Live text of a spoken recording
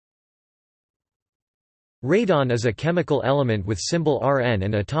Radon is a chemical element with symbol Rn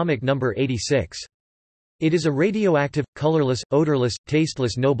and atomic number 86. It is a radioactive, colorless, odorless,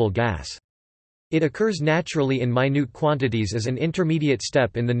 tasteless noble gas. It occurs naturally in minute quantities as an intermediate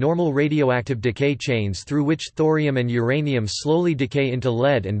step in the normal radioactive decay chains through which thorium and uranium slowly decay into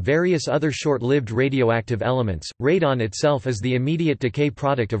lead and various other short-lived radioactive elements. Radon itself is the immediate decay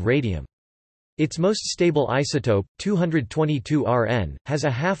product of radium. Its most stable isotope, 222 Rn, has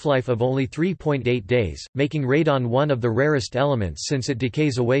a half-life of only 3.8 days, making radon one of the rarest elements since it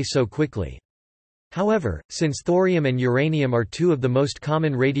decays away so quickly. However, since thorium and uranium are two of the most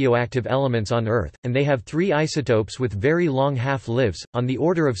common radioactive elements on Earth, and they have three isotopes with very long half-lives, on the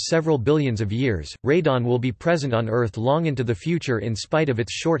order of several billions of years, radon will be present on Earth long into the future in spite of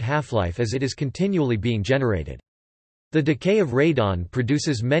its short half-life as it is continually being generated. The decay of radon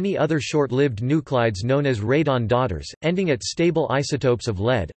produces many other short-lived nuclides known as radon daughters, ending at stable isotopes of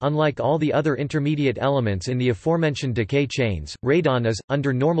lead. Unlike all the other intermediate elements in the aforementioned decay chains, radon is,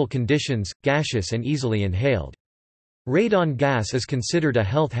 under normal conditions, gaseous and easily inhaled. Radon gas is considered a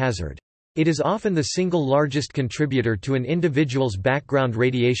health hazard. It is often the single largest contributor to an individual's background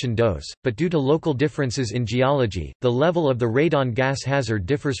radiation dose, but due to local differences in geology, the level of the radon gas hazard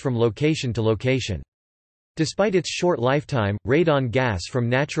differs from location to location. Despite its short lifetime, radon gas from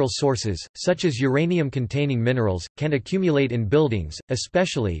natural sources, such as uranium-containing minerals, can accumulate in buildings,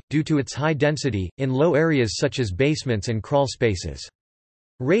 especially, due to its high density, in low areas such as basements and crawl spaces.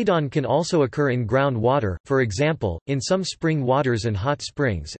 Radon can also occur in groundwater, for example, in some spring waters and hot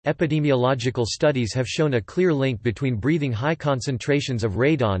springs. Epidemiological studies have shown a clear link between breathing high concentrations of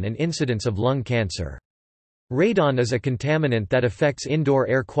radon and incidence of lung cancer. Radon is a contaminant that affects indoor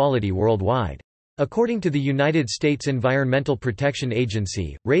air quality worldwide. According to the United States Environmental Protection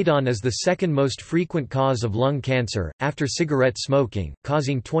Agency, radon is the second most frequent cause of lung cancer, after cigarette smoking,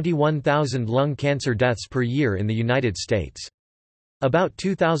 causing 21,000 lung cancer deaths per year in the United States. About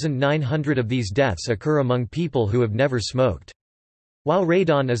 2,900 of these deaths occur among people who have never smoked. While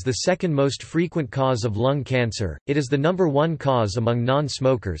radon is the second most frequent cause of lung cancer, it is the number one cause among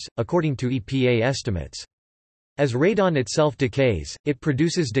non-smokers, according to EPA estimates. As radon itself decays, it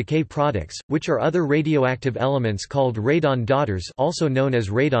produces decay products, which are other radioactive elements called radon daughters, also known as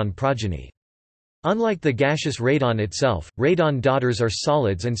radon progeny. Unlike the gaseous radon itself, radon daughters are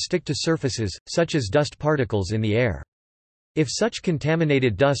solids and stick to surfaces, such as dust particles in the air. If such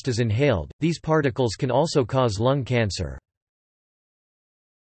contaminated dust is inhaled, these particles can also cause lung cancer.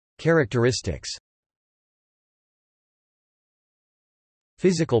 Characteristics.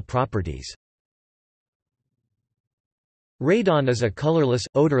 Physical properties. Radon is a colorless,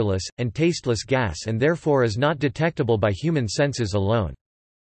 odorless, and tasteless gas and therefore is not detectable by human senses alone.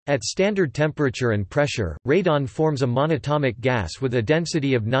 At standard temperature and pressure, radon forms a monatomic gas with a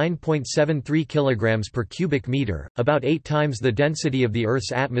density of 9.73 kg per cubic meter, about 8 times the density of the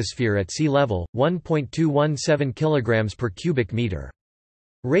Earth's atmosphere at sea level, 1.217 kg per cubic meter.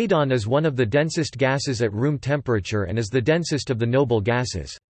 Radon is one of the densest gases at room temperature and is the densest of the noble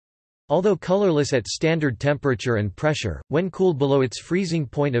gases. Although colorless at standard temperature and pressure, when cooled below its freezing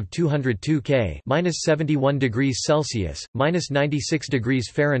point of 202 K (-71 degrees Celsius, -96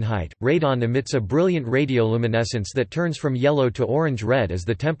 degrees Fahrenheit), radon emits a brilliant radioluminescence that turns from yellow to orange-red as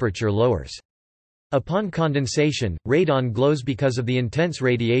the temperature lowers. Upon condensation, radon glows because of the intense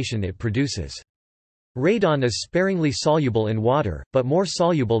radiation it produces. Radon is sparingly soluble in water, but more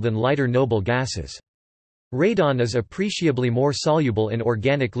soluble than lighter noble gases. Radon is appreciably more soluble in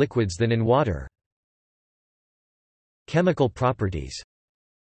organic liquids than in water. Chemical properties.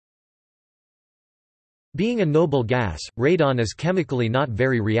 Being a noble gas, radon is chemically not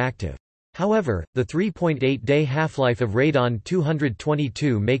very reactive. However, the 3.8-day half-life of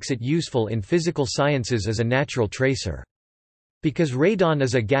radon-222 makes it useful in physical sciences as a natural tracer. Because radon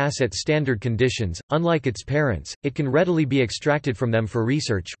is a gas at standard conditions, unlike its parents, it can readily be extracted from them for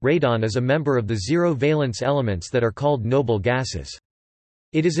research. Radon is a member of the zero-valence elements that are called noble gases.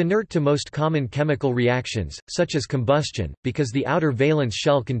 It is inert to most common chemical reactions, such as combustion, because the outer valence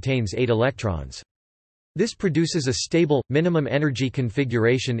shell contains 8 electrons. This produces a stable, minimum energy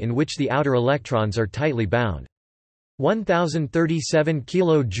configuration in which the outer electrons are tightly bound. 1037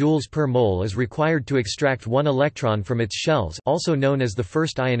 kJ per mole is required to extract one electron from its shells, also known as the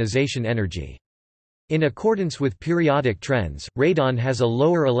first ionization energy. In accordance with periodic trends, radon has a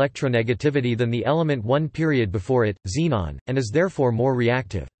lower electronegativity than the element one period before it, xenon, and is therefore more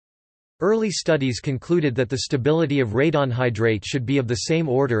reactive. Early studies concluded that the stability of radon hydrate should be of the same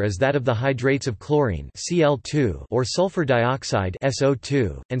order as that of the hydrates of chlorine Cl2 or sulfur dioxide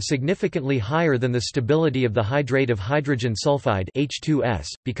SO2, and significantly higher than the stability of the hydrate of hydrogen sulfide H2S.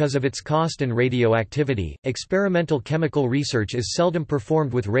 Because of its cost and radioactivity, experimental chemical research is seldom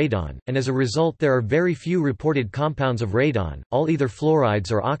performed with radon, and as a result there are very few reported compounds of radon, all either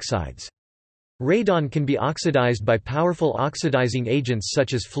fluorides or oxides. Radon can be oxidized by powerful oxidizing agents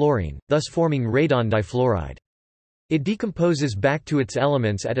such as fluorine, thus forming radon difluoride. It decomposes back to its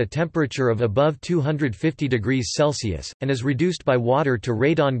elements at a temperature of above 250 degrees Celsius, and is reduced by water to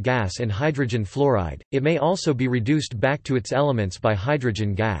radon gas and hydrogen fluoride. It may also be reduced back to its elements by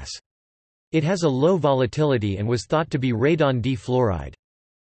hydrogen gas. It has a low volatility and was thought to be radon D-fluoride.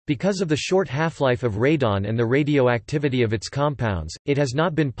 Because of the short half-life of radon and the radioactivity of its compounds, it has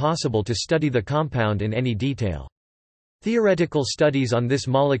not been possible to study the compound in any detail. Theoretical studies on this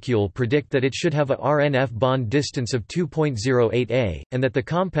molecule predict that it should have a RNF bond distance of 2.08 A, and that the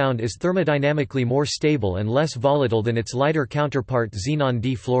compound is thermodynamically more stable and less volatile than its lighter counterpart xenon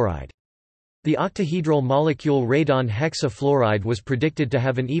D-fluoride. The octahedral molecule radon hexafluoride was predicted to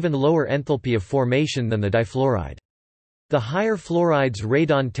have an even lower enthalpy of formation than the difluoride. The higher fluorides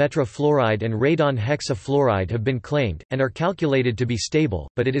radon tetrafluoride and radon hexafluoride have been claimed, and are calculated to be stable,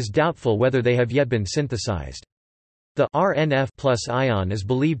 but it is doubtful whether they have yet been synthesized. The RNF+ ion is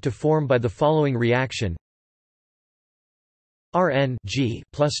believed to form by the following reaction: Rn G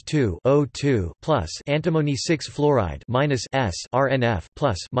 +2 O2 plus antimony 6 fluoride minus S RNF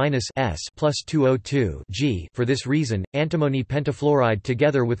plus minus S +2 O2 G. For this reason, antimony pentafluoride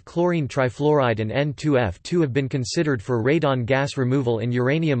together with chlorine trifluoride and N2F2 have been considered for radon gas removal in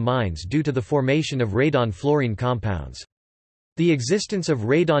uranium mines due to the formation of radon-fluorine compounds. The existence of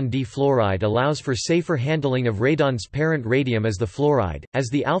radon D-fluoride allows for safer handling of radon's parent radium as the fluoride, as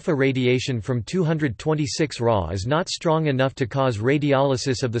the alpha radiation from 226 Ra is not strong enough to cause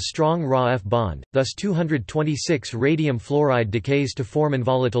radiolysis of the strong Ra-F bond, thus 226 radium fluoride decays to form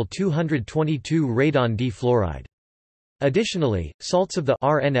involatile 222 radon D-fluoride. Additionally, salts of the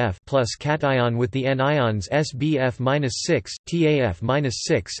RNF plus cation with the anions SbF-6,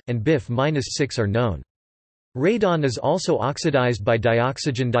 TaF-6, and BiF-6 are known. Radon is also oxidized by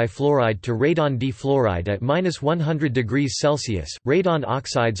dioxygen difluoride to radon D-fluoride at -100 degrees Celsius. Radon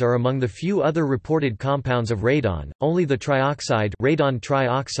oxides are among the few other reported compounds of radon. Only the trioxide, radon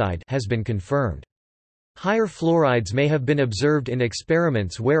trioxide, has been confirmed. Higher fluorides may have been observed in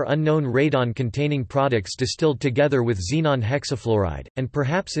experiments where unknown radon-containing products distilled together with xenon hexafluoride, and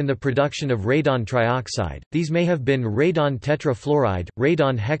perhaps in the production of radon trioxide. These may have been radon tetrafluoride,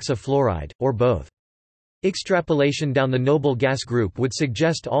 radon hexafluoride, or both. Extrapolation down the noble gas group would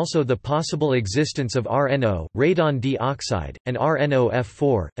suggest also the possible existence of RNO, radon D-oxide, and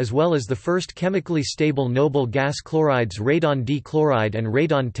RNOF4, as well as the first chemically stable noble gas chlorides radon D-chloride and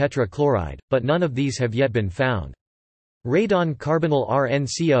radon tetrachloride, but none of these have yet been found. Radon carbonyl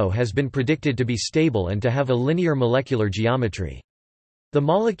RnCO has been predicted to be stable and to have a linear molecular geometry. The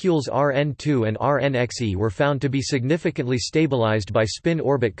molecules Rn2 and Rnxe were found to be significantly stabilized by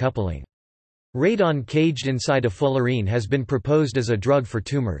spin-orbit coupling. Radon caged inside a fullerene has been proposed as a drug for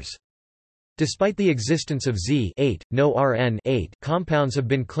tumors. Despite the existence of Z no Rn compounds have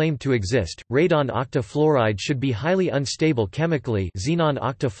been claimed to exist, radon octafluoride should be highly unstable chemically. Xenon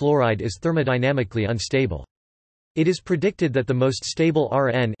octafluoride is thermodynamically unstable. It is predicted that the most stable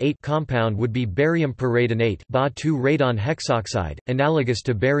Rn compound would be barium perradonate Ba2 radon hexoxide, analogous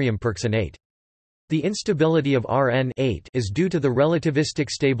to barium perxenate. The instability of Rn is due to the relativistic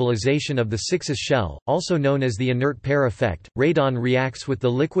stabilization of the 6s shell, also known as the inert pair effect. Radon reacts with the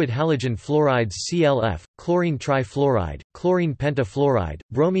liquid halogen fluorides ClF, chlorine trifluoride, chlorine pentafluoride,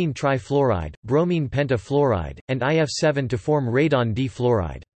 bromine trifluoride, bromine pentafluoride, and IF7 to form radon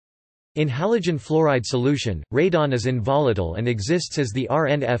D-fluoride. In halogen fluoride solution, radon is involatile and exists as the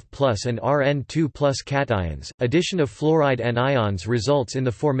RnF+ and Rn2+ cations. Addition of fluoride anions results in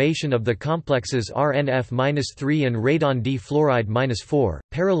the formation of the complexes RnF-3 and radon D-fluoride-4,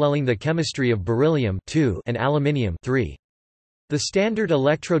 paralleling the chemistry of beryllium and aluminium. The standard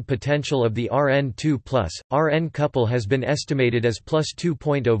electrode potential of the Rn2+, Rn couple has been estimated as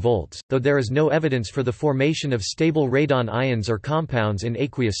 +2.0 volts, though there is no evidence for the formation of stable radon ions or compounds in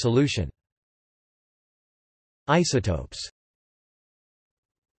aqueous solution. Isotopes.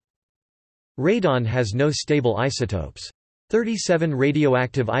 Radon has no stable isotopes. 37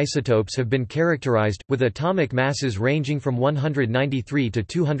 radioactive isotopes have been characterized, with atomic masses ranging from 193 to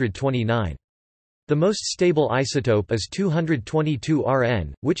 229. The most stable isotope is 222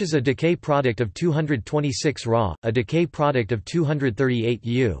 Rn, which is a decay product of 226 Ra, a decay product of 238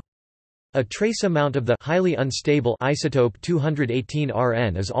 U. A trace amount of the highly unstable isotope 218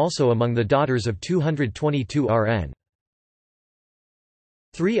 Rn is also among the daughters of 222 Rn.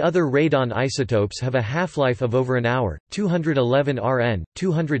 Three other radon isotopes have a half-life of over an hour: 211 Rn,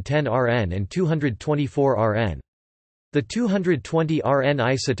 210 Rn and 224 Rn. The 220 Rn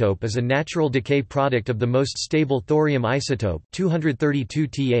isotope is a natural decay product of the most stable thorium isotope 232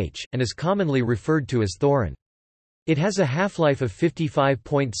 Th, and is commonly referred to as thorin. It has a half-life of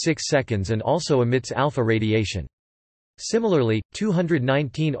 55.6 seconds and also emits alpha radiation. Similarly,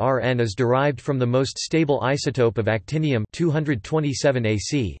 219 Rn is derived from the most stable isotope of actinium 227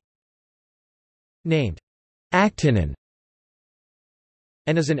 Ac, named actinin,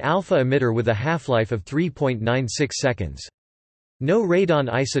 and is an alpha emitter with a half-life of 3.96 seconds. No radon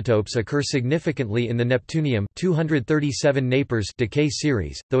isotopes occur significantly in the neptunium 237 Napers decay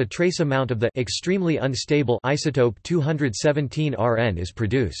series, though a trace amount of the extremely unstable isotope 217 Rn is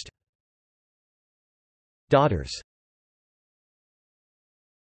produced. Daughters.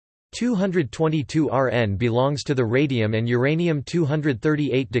 222 Rn belongs to the radium and uranium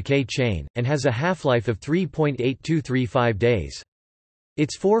 238 decay chain, and has a half-life of 3.8235 days.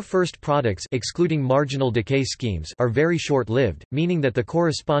 Its four first products, excluding marginal decay schemes, are very short-lived, meaning that the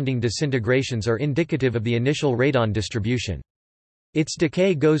corresponding disintegrations are indicative of the initial radon distribution. Its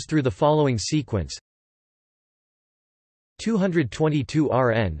decay goes through the following sequence: 222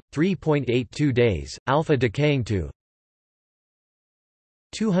 Rn, 3.82 days, alpha decaying to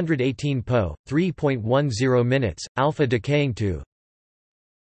 218 Po, 3.10 minutes, alpha decaying to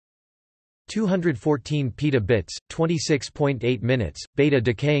 214 petabits, 26.8 minutes, beta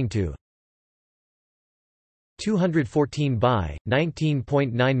decaying to 214 Bi,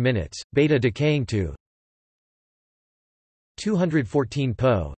 19.9 minutes, beta decaying to 214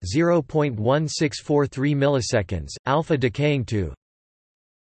 Po, 0.1643 milliseconds, alpha decaying to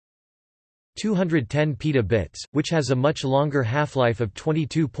 210 petabits, which has a much longer half-life of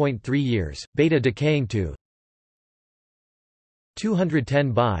 22.3 years, beta decaying to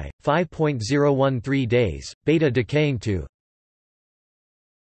 210 Bi, 5.013 days, beta decaying to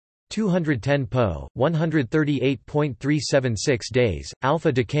 210 Po, 138.376 days,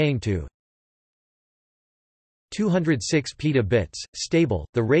 alpha decaying to 206 petabits, stable.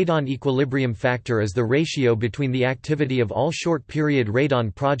 The radon equilibrium factor is the ratio between the activity of all short-period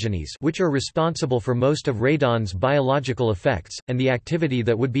radon progenies, which are responsible for most of radon's biological effects, and the activity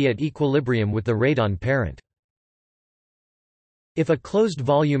that would be at equilibrium with the radon parent. If a closed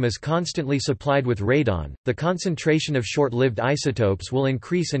volume is constantly supplied with radon, the concentration of short-lived isotopes will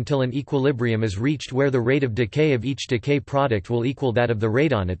increase until an equilibrium is reached where the rate of decay of each decay product will equal that of the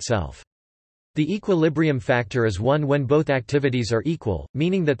radon itself. The equilibrium factor is 1 when both activities are equal,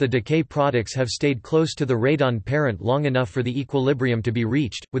 meaning that the decay products have stayed close to the radon parent long enough for the equilibrium to be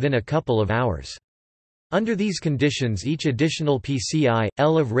reached, within a couple of hours. Under these conditions, each additional psi,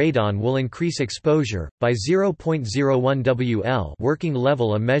 L of radon will increase exposure, by 0.01 Wl working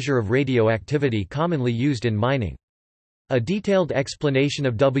level, a measure of radioactivity commonly used in mining. A detailed explanation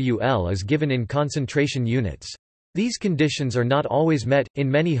of Wl is given in concentration units. These conditions are not always met. In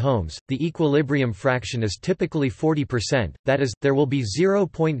many homes, the equilibrium fraction is typically 40%, that is, there will be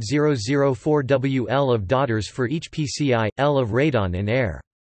 0.004 Wl of daughters for each psi, L of radon in air.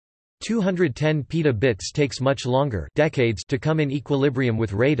 210 petabits takes much longer, decades, to come in equilibrium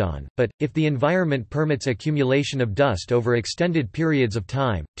with radon, but, if the environment permits accumulation of dust over extended periods of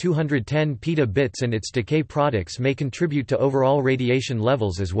time, 210 petabits and its decay products may contribute to overall radiation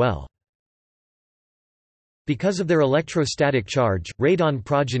levels as well. Because of their electrostatic charge, radon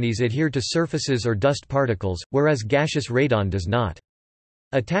progenies adhere to surfaces or dust particles, whereas gaseous radon does not.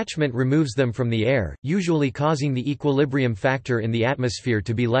 Attachment removes them from the air, usually causing the equilibrium factor in the atmosphere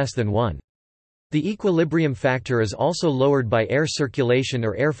to be less than 1. The equilibrium factor is also lowered by air circulation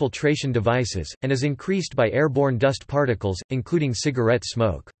or air filtration devices, and is increased by airborne dust particles, including cigarette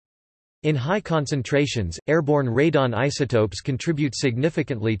smoke. In high concentrations, airborne radon isotopes contribute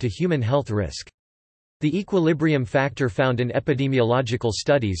significantly to human health risk. The equilibrium factor found in epidemiological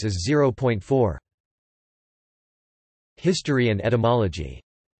studies is 0.4. History and etymology.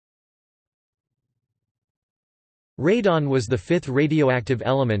 Radon was the fifth radioactive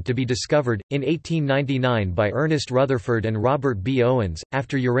element to be discovered, in 1899 by Ernest Rutherford and Robert B. Owens,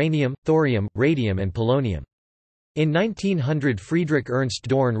 after uranium, thorium, radium and polonium. In 1900 Friedrich Ernst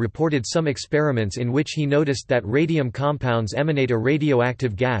Dorn reported some experiments in which he noticed that radium compounds emanate a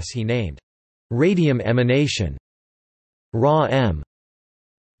radioactive gas he named radium emanation, Ra-M.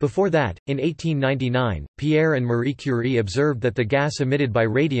 Before that, in 1899, Pierre and Marie Curie observed that the gas emitted by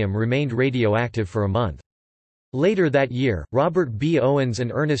radium remained radioactive for a month. Later that year, Robert B. Owens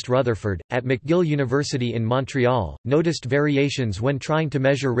and Ernest Rutherford, at McGill University in Montreal, noticed variations when trying to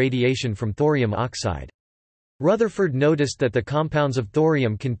measure radiation from thorium oxide. Rutherford noticed that the compounds of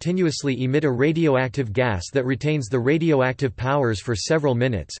thorium continuously emit a radioactive gas that retains the radioactive powers for several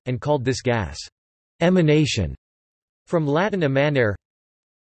minutes, and called this gas emanation, from Latin emanare,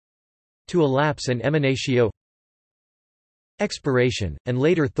 to elapse and emanatio, expiration, and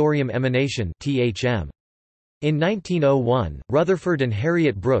later thorium emanation (THM). In 1901, Rutherford and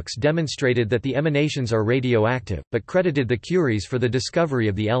Harriet Brooks demonstrated that the emanations are radioactive, but credited the Curies for the discovery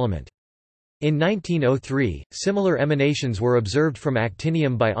of the element. In 1903, similar emanations were observed from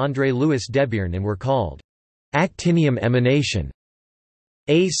actinium by André Louis Debierne and were called actinium emanation,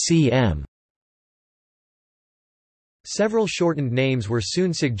 ACM. Several shortened names were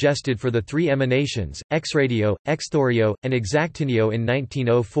soon suggested for the three emanations, X-radio, X-thorio, and exactinio in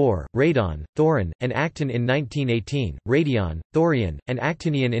 1904, radon, thoron, and actin in 1918, radion, thorion, and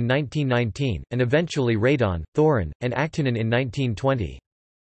actinion in 1919, and eventually radon, thoron, and actinion in 1920.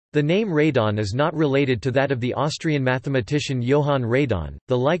 The name radon is not related to that of the Austrian mathematician Johann Radon.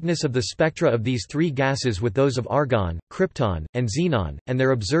 The likeness of the spectra of these three gases with those of argon, krypton, and xenon, and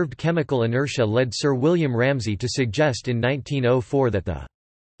their observed chemical inertia led Sir William Ramsay to suggest in 1904 that the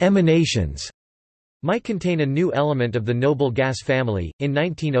emanations might contain a new element of the noble gas family. In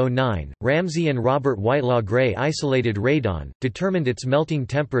 1909, Ramsay and Robert Whitelaw Gray isolated radon, determined its melting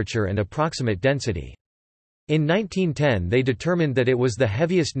temperature and approximate density. In 1910 they determined that it was the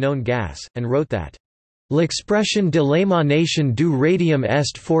heaviest known gas, and wrote that, "L'expression de l'émanation du radium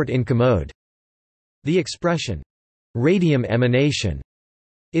est fort incommode." The expression, "radium emanation,"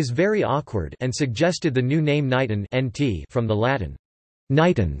 is very awkward and suggested the new name niton (nt) from the Latin,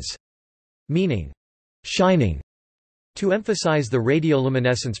 nitens, meaning, shining, to emphasize the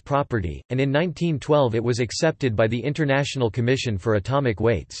radioluminescence property, and in 1912 it was accepted by the International Commission for Atomic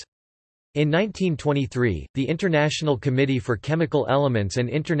Weights. In 1923, the International Committee for Chemical Elements and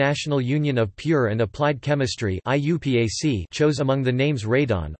International Union of Pure and Applied Chemistry (IUPAC) chose among the names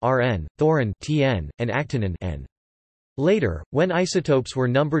radon (Rn), thoron (Tn), and actinium (N). Later, when isotopes were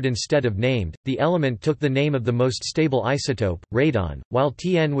numbered instead of named, the element took the name of the most stable isotope, radon, while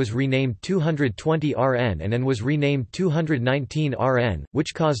Tn was renamed 220 Rn and N was renamed 219 Rn,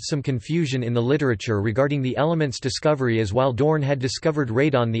 which caused some confusion in the literature regarding the element's discovery, as while Dorn had discovered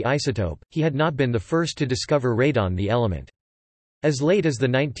radon the isotope, he had not been the first to discover radon the element. As late as the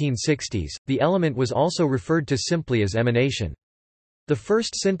 1960s, the element was also referred to simply as emanation. The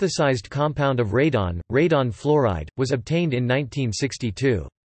first synthesized compound of radon, radon fluoride, was obtained in 1962.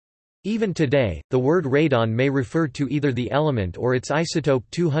 Even today, the word radon may refer to either the element or its isotope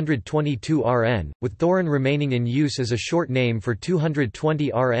 222 Rn, with thoron remaining in use as a short name for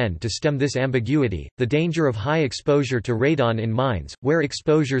 220 Rn to stem this ambiguity. The danger of high exposure to radon in mines, where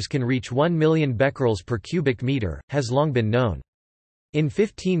exposures can reach 1 million becquerels per cubic meter, has long been known. In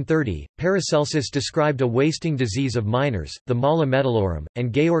 1530, Paracelsus described a wasting disease of miners, the mala metallorum,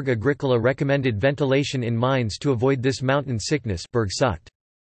 and Georg Agricola recommended ventilation in mines to avoid this mountain sickness Bergsucht.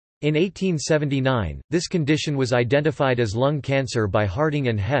 In 1879, this condition was identified as lung cancer by Harding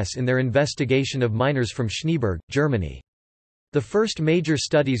and Hess in their investigation of miners from Schneeberg, Germany. The first major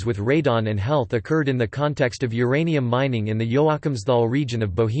studies with radon and health occurred in the context of uranium mining in the Joachimsthal region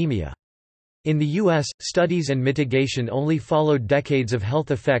of Bohemia. In the U.S., studies and mitigation only followed decades of health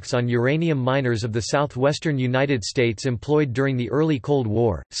effects on uranium miners of the southwestern United States employed during the early Cold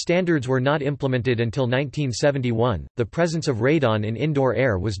War. Standards were not implemented until 1971. The presence of radon in indoor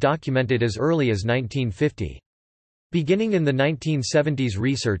air was documented as early as 1950. Beginning in the 1970s,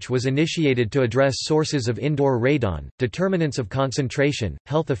 research was initiated to address sources of indoor radon, determinants of concentration,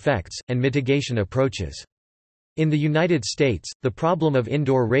 health effects, and mitigation approaches. In the United States, the problem of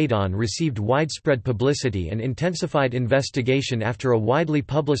indoor radon received widespread publicity and intensified investigation after a widely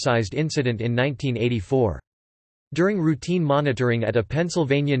publicized incident in 1984. During routine monitoring at a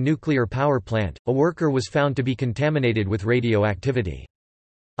Pennsylvania nuclear power plant, a worker was found to be contaminated with radioactivity.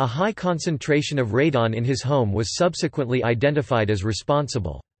 A high concentration of radon in his home was subsequently identified as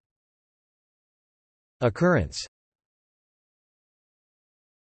responsible. Occurrence.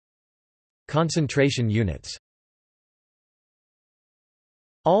 Concentration units.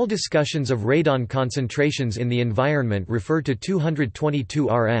 All discussions of radon concentrations in the environment refer to 222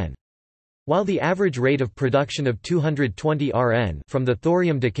 Rn. While the average rate of production of 220 Rn from the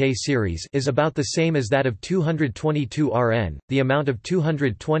thorium decay series is about the same as that of 222 Rn, the amount of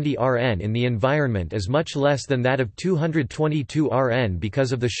 220 Rn in the environment is much less than that of 222 Rn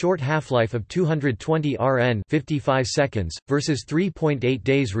because of the short half-life of 220 Rn 55 seconds, versus 3.8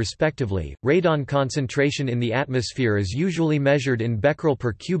 days respectively. Radon concentration in the atmosphere is usually measured in becquerel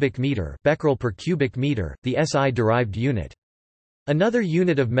per cubic meter, the SI-derived unit. Another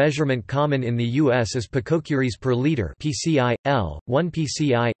unit of measurement common in the U.S. is picocuries per liter (pci, L). 1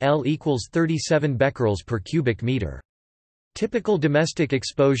 pci, L equals 37 becquerels per cubic meter. Typical domestic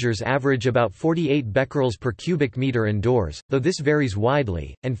exposures average about 48 becquerels per cubic meter indoors, though this varies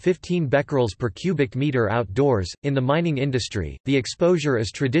widely, and 15 becquerels per cubic meter outdoors. In the mining industry, the exposure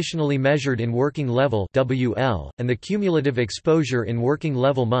is traditionally measured in working level (WL), and the cumulative exposure in working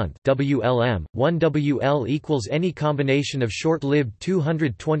level month (WLM). 1 WL equals any combination of short-lived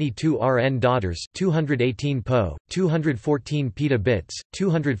 222 Rn daughters, 218 Po, 214 petabits,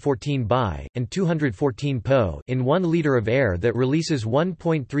 214 Bi, and 214 Po in 1 liter of air that releases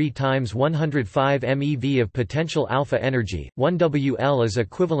 1.3 times 105 MeV of potential alpha energy. 1 WL is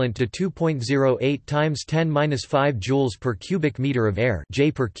equivalent to 2.08 times 10⁻⁵ joules per cubic meter of air,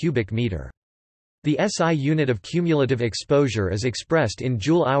 J per cubic meter. The SI unit of cumulative exposure is expressed in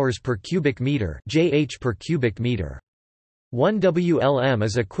joule-hours per cubic meter, JH per cubic meter. 1 WLM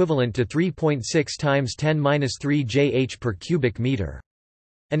is equivalent to 3.6 times 10⁻³ JH per cubic meter.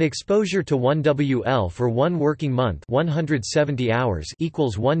 An exposure to 1 WL for 1 working month 170 hours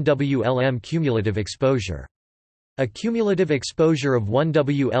equals 1 WLM cumulative exposure. A cumulative exposure of 1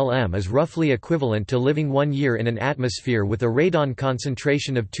 WLM is roughly equivalent to living 1 year in an atmosphere with a radon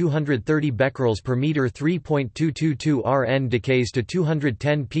concentration of 230 becquerels per meter. 3.222 Rn decays to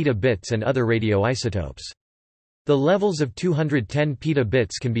 210 petabits and other radioisotopes. The levels of 210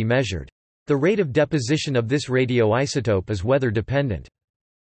 petabits can be measured. The rate of deposition of this radioisotope is weather dependent.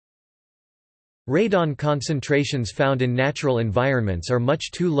 Radon concentrations found in natural environments are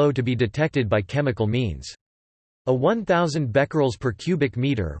much too low to be detected by chemical means. A 1000 becquerels per cubic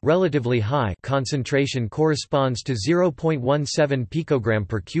meter relatively high concentration corresponds to 0.17 picogram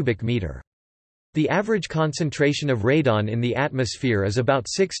per cubic meter. The average concentration of radon in the atmosphere is about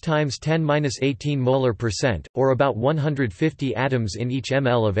 6 times 10⁻18 molar percent, or about 150 atoms in each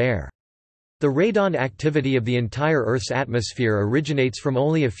ml of air. The radon activity of the entire Earth's atmosphere originates from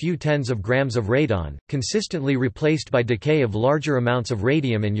only a few tens of grams of radon, consistently replaced by decay of larger amounts of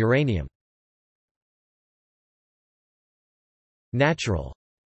radium and uranium. Natural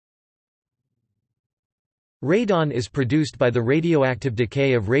radon is produced by the radioactive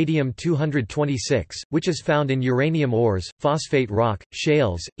decay of radium-226, which is found in uranium ores, phosphate rock,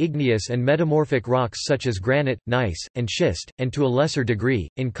 shales, igneous and metamorphic rocks such as granite, gneiss, and schist, and to a lesser degree,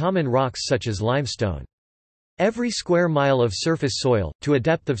 in common rocks such as limestone. Every square mile of surface soil, to a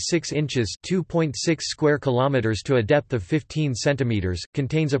depth of 6 inches (2.6 square kilometers to a depth of 15 centimeters),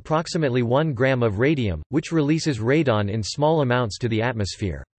 contains approximately 1 gram of radium, which releases radon in small amounts to the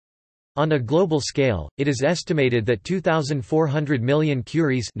atmosphere. On a global scale, it is estimated that 2,400 million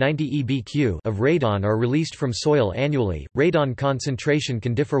curies 90 EBq of radon are released from soil annually. Radon concentration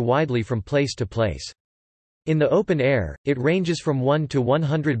can differ widely from place to place. In the open air, it ranges from 1 to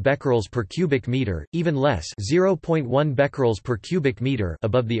 100 becquerels per cubic meter, even less 0.1 becquerels per cubic meter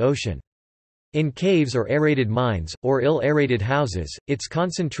above the ocean. In caves or aerated mines, or ill-aerated houses, its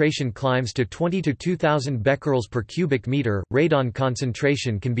concentration climbs to 20 to 2,000 becquerels per cubic meter. Radon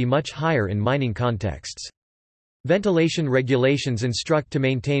concentration can be much higher in mining contexts. Ventilation regulations instruct to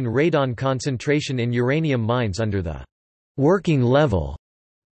maintain radon concentration in uranium mines under the working level,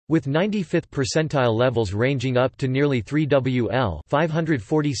 with 95th percentile levels ranging up to nearly 3 WL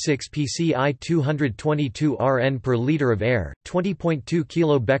 546 pci 222 Rn per liter of air, 20.2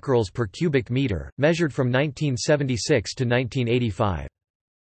 kilobecquerels per cubic meter, measured from 1976 to 1985.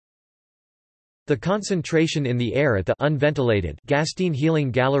 The concentration in the air at the unventilated Gastein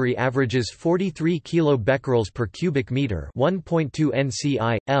Healing Gallery averages 43 kilobecquerels per cubic meter, 1.2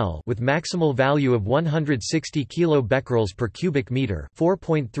 nci/L, with maximal value of 160 kilobecquerels per cubic meter,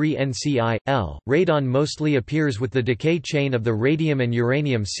 4.3 nci/L. Radon mostly appears with the decay chain of the radium and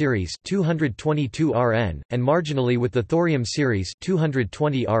uranium series, 222 Rn, and marginally with the thorium series,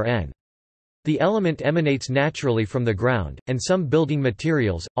 220 Rn. The element emanates naturally from the ground, and some building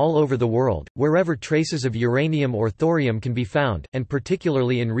materials, all over the world, wherever traces of uranium or thorium can be found, and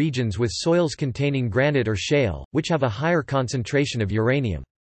particularly in regions with soils containing granite or shale, which have a higher concentration of uranium.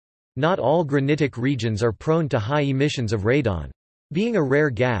 Not all granitic regions are prone to high emissions of radon. Being a rare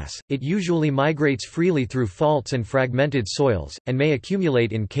gas, it usually migrates freely through faults and fragmented soils, and may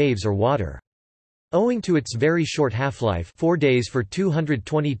accumulate in caves or water. Owing to its very short half-life, 4 days for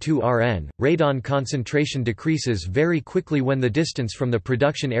 222 Rn, radon concentration decreases very quickly when the distance from the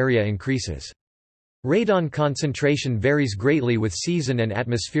production area increases. Radon concentration varies greatly with season and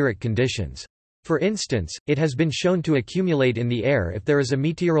atmospheric conditions. For instance, it has been shown to accumulate in the air if there is a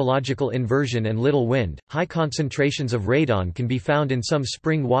meteorological inversion and little wind. High concentrations of radon can be found in some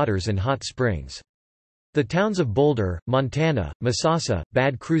spring waters and hot springs. The towns of Boulder, Montana, Misasa,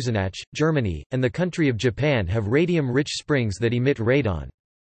 Bad Kreuznach, Germany, and the country of Japan have radium-rich springs that emit radon.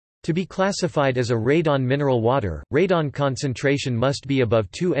 To be classified as a radon mineral water, radon concentration must be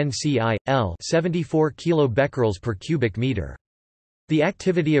above 2 nci/L 74 kilobecquerels per cubic meter. The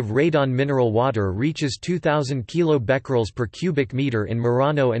activity of radon mineral water reaches 2,000 kilobecquerels per cubic meter in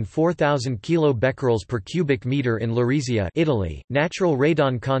Murano and 4,000 kilobecquerels per cubic meter in Laurizia, Italy. Natural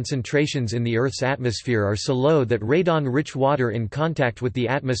radon concentrations in the Earth's atmosphere are so low that radon-rich water in contact with the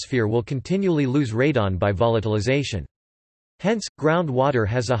atmosphere will continually lose radon by volatilization. Hence, groundwater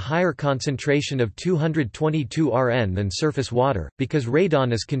has a higher concentration of 222 Rn than surface water, because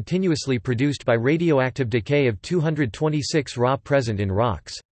radon is continuously produced by radioactive decay of 226 Ra present in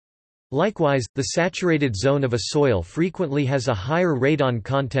rocks. Likewise, the saturated zone of a soil frequently has a higher radon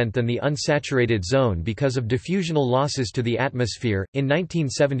content than the unsaturated zone because of diffusional losses to the atmosphere. In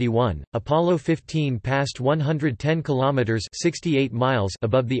 1971, Apollo 15 passed 110 kilometers (68 miles)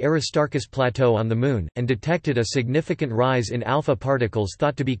 above the Aristarchus Plateau on the Moon, and detected a significant rise in alpha particles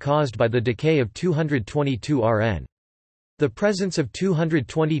thought to be caused by the decay of 222 Rn. The presence of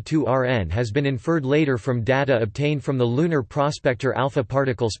 222 Rn has been inferred later from data obtained from the Lunar Prospector Alpha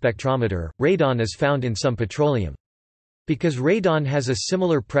Particle Spectrometer. Radon is found in some petroleum. Because radon has a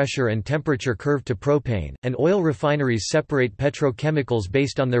similar pressure and temperature curve to propane, and oil refineries separate petrochemicals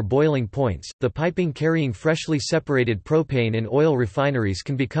based on their boiling points, the piping carrying freshly separated propane in oil refineries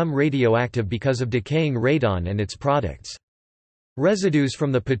can become radioactive because of decaying radon and its products. Residues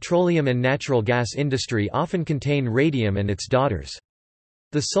from the petroleum and natural gas industry often contain radium and its daughters.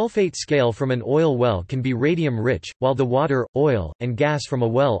 The sulfate scale from an oil well can be radium-rich, while the water, oil, and gas from a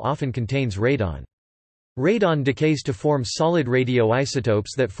well often contains radon. Radon decays to form solid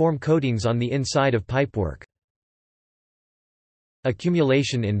radioisotopes that form coatings on the inside of pipework.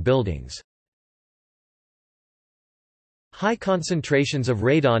 Accumulation in buildings. High concentrations of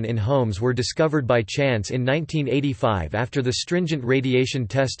radon in homes were discovered by chance in 1985 after the stringent radiation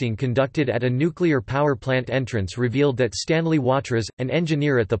testing conducted at a nuclear power plant entrance revealed that Stanley Watrous, an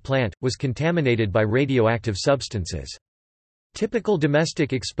engineer at the plant, was contaminated by radioactive substances. Typical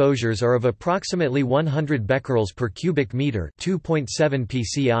domestic exposures are of approximately 100 becquerels per cubic meter, 2.7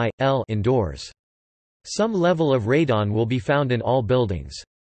 pci/L indoors. Some level of radon will be found in all buildings.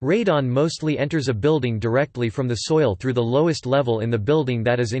 Radon mostly enters a building directly from the soil through the lowest level in the building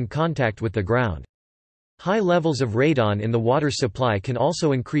that is in contact with the ground. High levels of radon in the water supply can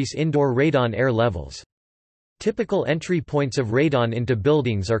also increase indoor radon air levels. Typical entry points of radon into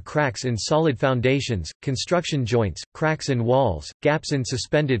buildings are cracks in solid foundations, construction joints, cracks in walls, gaps in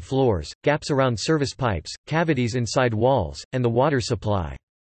suspended floors, gaps around service pipes, cavities inside walls, and the water supply.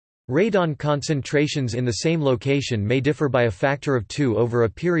 Radon concentrations in the same location may differ by a factor of 2 over a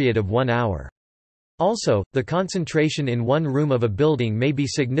period of 1 hour. Also, the concentration in one room of a building may be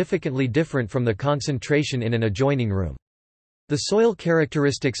significantly different from the concentration in an adjoining room. The soil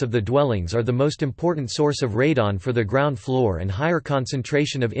characteristics of the dwellings are the most important source of radon for the ground floor, and higher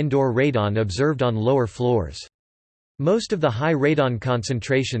concentration of indoor radon observed on lower floors. Most of the high radon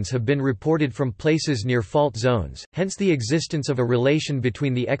concentrations have been reported from places near fault zones, hence the existence of a relation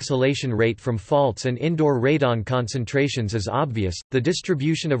between the exhalation rate from faults and indoor radon concentrations is obvious. The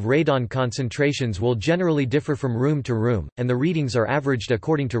distribution of radon concentrations will generally differ from room to room, and the readings are averaged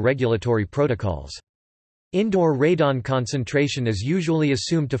according to regulatory protocols. Indoor radon concentration is usually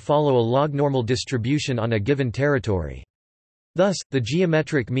assumed to follow a log-normal distribution on a given territory. Thus, the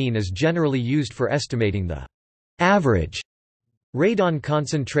geometric mean is generally used for estimating the average radon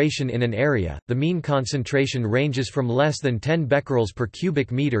concentration in an area. The mean concentration ranges from less than 10 becquerels per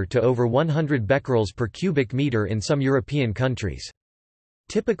cubic meter to over 100 becquerels per cubic meter in some European countries.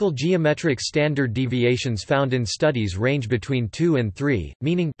 Typical geometric standard deviations found in studies range between 2 and 3,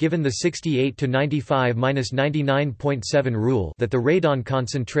 meaning given the 68 to 95–99.7 rule that the radon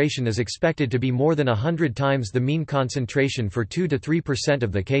concentration is expected to be more than 100 times the mean concentration for 2 to 3%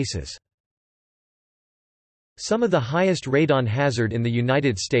 of the cases. Some of the highest radon hazard in the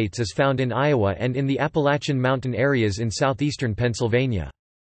United States is found in Iowa and in the Appalachian Mountain areas in southeastern Pennsylvania.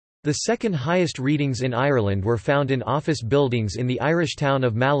 The second highest readings in Ireland were found in office buildings in the Irish town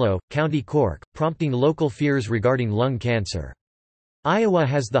of Mallow, County Cork, prompting local fears regarding lung cancer. Iowa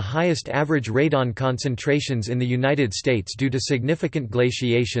has the highest average radon concentrations in the United States due to significant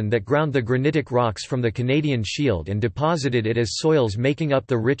glaciation that ground the granitic rocks from the Canadian Shield and deposited it as soils making up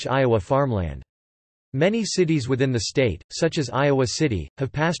the rich Iowa farmland. Many cities within the state, such as Iowa City,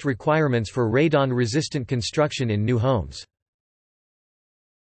 have passed requirements for radon-resistant construction in new homes.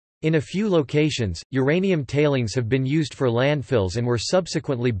 In a few locations, uranium tailings have been used for landfills and were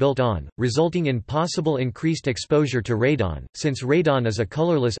subsequently built on, resulting in possible increased exposure to radon. Since radon is a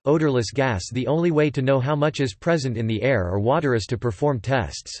colorless, odorless gas, the only way to know how much is present in the air or water is to perform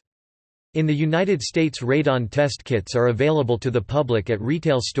tests. In the United States, radon test kits are available to the public at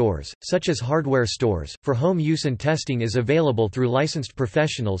retail stores, such as hardware stores, for home use, and testing is available through licensed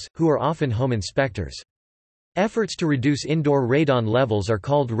professionals, who are often home inspectors. Efforts to reduce indoor radon levels are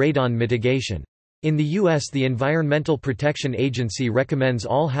called radon mitigation. In the U.S., the Environmental Protection Agency recommends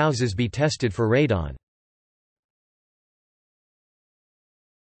all houses be tested for radon.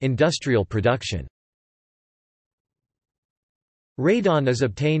 Industrial production. Radon is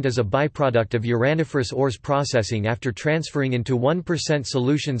obtained as a byproduct of uraniferous ores processing after transferring into 1%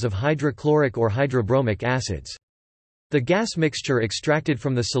 solutions of hydrochloric or hydrobromic acids. The gas mixture extracted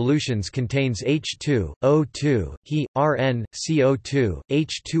from the solutions contains H2, O2, He, Rn, CO2,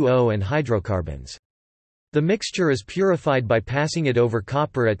 H2O and hydrocarbons. The mixture is purified by passing it over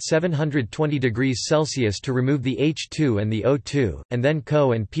copper at 720 degrees Celsius to remove the H2 and the O2, and then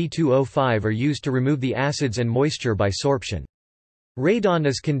Co and P2O5 are used to remove the acids and moisture by sorption. Radon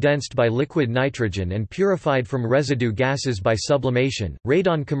is condensed by liquid nitrogen and purified from residue gases by sublimation.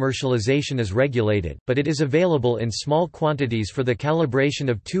 Radon commercialization is regulated, but it is available in small quantities for the calibration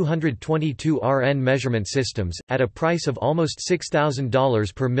of 222 Rn measurement systems, at a price of almost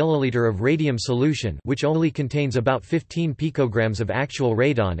 $6,000 per milliliter of radium solution, which only contains about 15 picograms of actual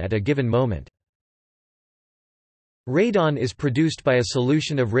radon at a given moment. Radon is produced by a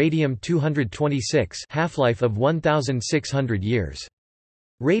solution of radium-226, half-life of 1,600 years.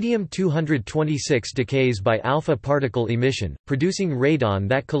 Radium-226 decays by alpha particle emission, producing radon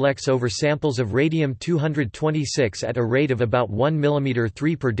that collects over samples of radium-226 at a rate of about 1 mm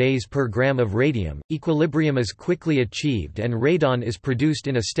 3 per days per gram of radium. Equilibrium is quickly achieved and radon is produced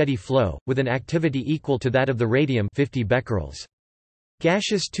in a steady flow, with an activity equal to that of the radium 50 becquerels.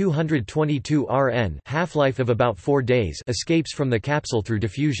 Gaseous 222 Rn, half-life of about 4 days, escapes from the capsule through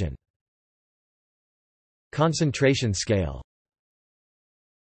diffusion. Concentration scale.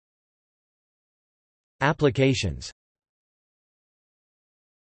 Applications.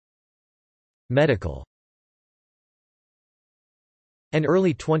 Medical. An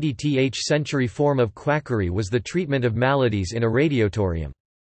early 20th century form of quackery was the treatment of maladies in a radiotorium.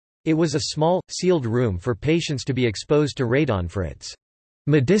 It was a small, sealed room for patients to be exposed to radon for its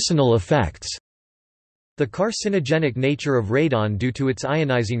medicinal effects. The carcinogenic nature of radon due to its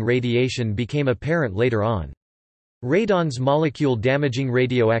ionizing radiation became apparent later on. Radon's molecule-damaging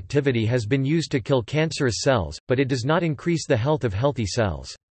radioactivity has been used to kill cancerous cells, but it does not increase the health of healthy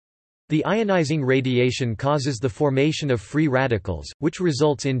cells. The ionizing radiation causes the formation of free radicals, which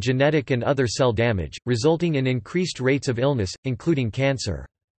results in genetic and other cell damage, resulting in increased rates of illness, including cancer.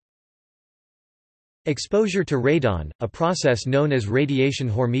 Exposure to radon, a process known as radiation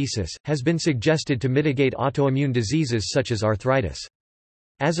hormesis, has been suggested to mitigate autoimmune diseases such as arthritis.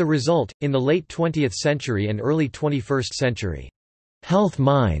 As a result, in the late 20th century and early 21st century, health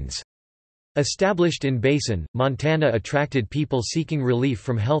mines established in Basin, Montana attracted people seeking relief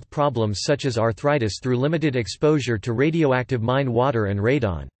from health problems such as arthritis through limited exposure to radioactive mine water and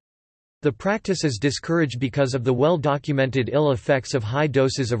radon. The practice is discouraged because of the well-documented ill effects of high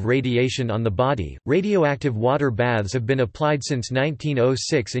doses of radiation on the body. Radioactive water baths have been applied since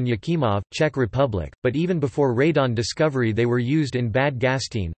 1906 in Yakimov, Czech Republic, but even before radon discovery they were used in Bad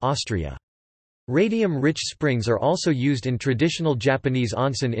Gastein, Austria. Radium-rich springs are also used in traditional Japanese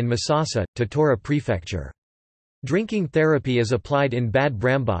onsen in Misasa, Tottori Prefecture. Drinking therapy is applied in Bad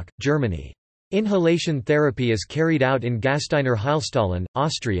Brambach, Germany. Inhalation therapy is carried out in Gasteiner Heilstallen,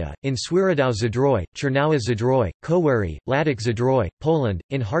 Austria, in Świerodów-Zdrój, Czernała-Zdrój, Kowary, Ladek-Zdrój, Poland,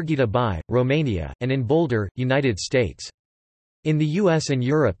 in Harghita Bay, Romania, and in Boulder, United States. In the US and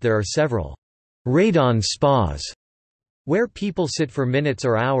Europe there are several radon spas, where people sit for minutes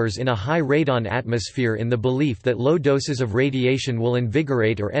or hours in a high radon atmosphere in the belief that low doses of radiation will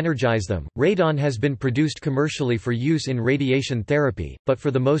invigorate or energize them. Radon has been produced commercially for use in radiation therapy, but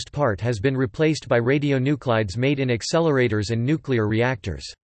for the most part has been replaced by radionuclides made in accelerators and nuclear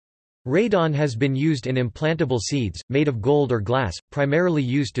reactors. Radon has been used in implantable seeds, made of gold or glass, primarily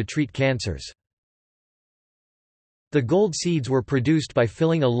used to treat cancers. The gold seeds were produced by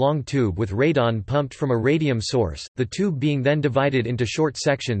filling a long tube with radon pumped from a radium source, the tube being then divided into short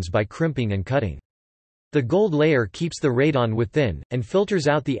sections by crimping and cutting. The gold layer keeps the radon within, and filters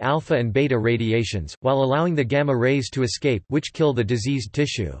out the alpha and beta radiations, while allowing the gamma rays to escape, which kill the diseased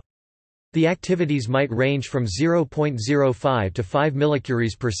tissue. The activities might range from 0.05 to 5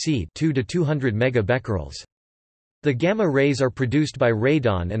 millicuries per seed, 2 to 200 megabecquerels. The gamma rays are produced by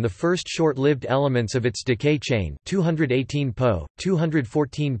radon and the first short-lived elements of its decay chain, 218 Po,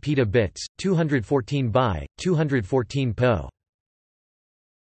 214 peta-bits, 214 Bi, 214 Po.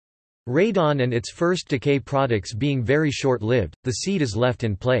 Radon and its first decay products being very short-lived, the seed is left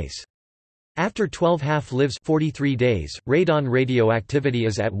in place. After 12 half-lives 43 days, radon radioactivity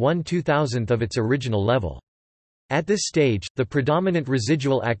is at 1/2000th of its original level. At this stage, the predominant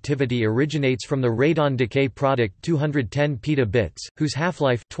residual activity originates from the radon decay product 210 peta-bits, whose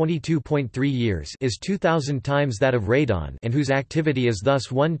half-life 22.3 years is 2000 times that of radon and whose activity is thus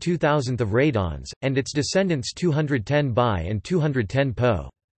 1/2000th of radon's, and its descendants 210 Bi and 210 Po.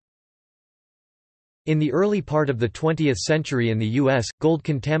 In the early part of the 20th century in the U.S., gold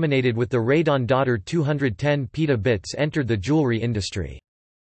contaminated with the radon daughter 210 peta-bits entered the jewelry industry.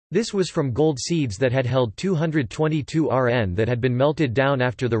 This was from gold seeds that had held 222 Rn that had been melted down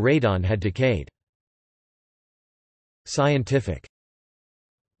after the radon had decayed. Scientific.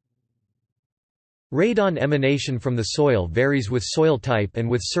 Radon emanation from the soil varies with soil type and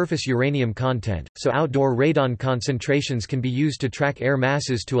with surface uranium content, so outdoor radon concentrations can be used to track air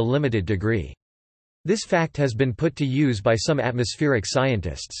masses to a limited degree. This fact has been put to use by some atmospheric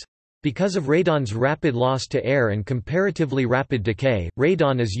scientists. Because of radon's rapid loss to air and comparatively rapid decay,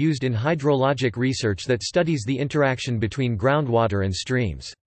 radon is used in hydrologic research that studies the interaction between groundwater and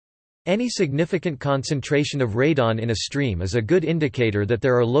streams. Any significant concentration of radon in a stream is a good indicator that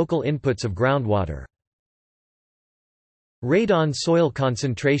there are local inputs of groundwater. Radon soil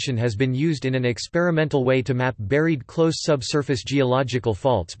concentration has been used in an experimental way to map buried close subsurface geological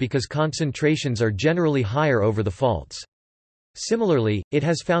faults because concentrations are generally higher over the faults. Similarly, it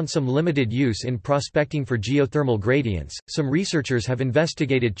has found some limited use in prospecting for geothermal gradients. Some researchers have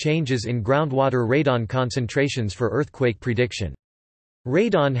investigated changes in groundwater radon concentrations for earthquake prediction.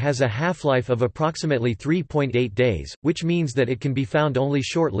 Radon has a half-life of approximately 3.8 days, which means that it can be found only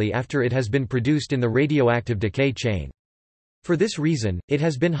shortly after it has been produced in the radioactive decay chain. For this reason, it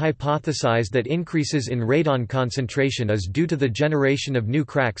has been hypothesized that increases in radon concentration is due to the generation of new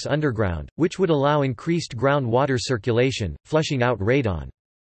cracks underground, which would allow increased groundwater circulation, flushing out radon.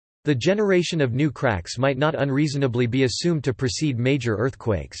 The generation of new cracks might not unreasonably be assumed to precede major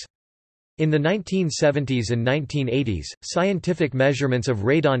earthquakes. In the 1970s and 1980s, scientific measurements of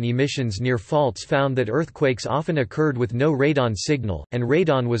radon emissions near faults found that earthquakes often occurred with no radon signal, and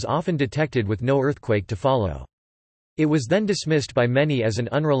radon was often detected with no earthquake to follow. It was then dismissed by many as an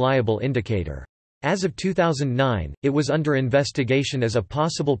unreliable indicator. As of 2009, it was under investigation as a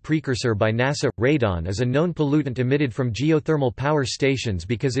possible precursor by NASA. Radon is a known pollutant emitted from geothermal power stations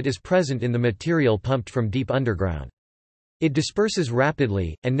because it is present in the material pumped from deep underground. It disperses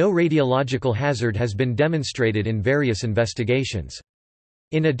rapidly, and no radiological hazard has been demonstrated in various investigations.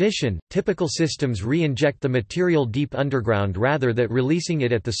 In addition, typical systems re-inject the material deep underground rather than releasing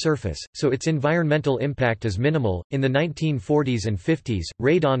it at the surface, so its environmental impact is minimal. In the 1940s and 50s,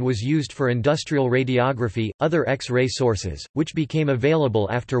 radon was used for industrial radiography. Other X-ray sources, which became available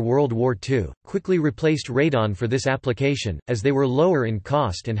after World War II, quickly replaced radon for this application, as they were lower in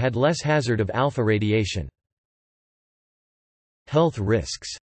cost and had less hazard of alpha radiation. Health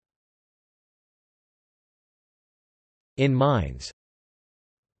risks. In mines,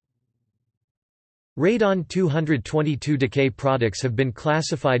 Radon-222 decay products have been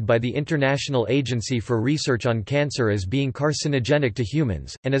classified by the International Agency for Research on Cancer as being carcinogenic to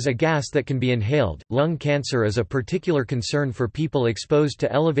humans, and as a gas that can be inhaled. Lung cancer is a particular concern for people exposed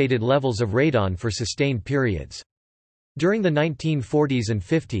to elevated levels of radon for sustained periods. During the 1940s and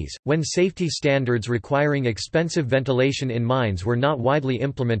 50s, when safety standards requiring expensive ventilation in mines were not widely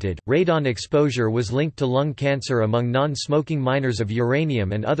implemented, radon exposure was linked to lung cancer among non-smoking miners of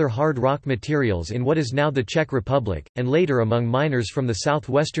uranium and other hard rock materials in what is now the Czech Republic, and later among miners from the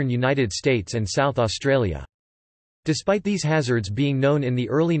southwestern United States and South Australia. Despite these hazards being known in the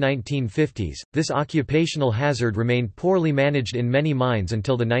early 1950s, this occupational hazard remained poorly managed in many mines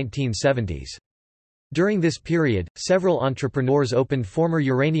until the 1970s. During this period, several entrepreneurs opened former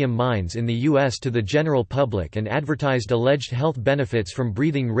uranium mines in the U.S. to the general public and advertised alleged health benefits from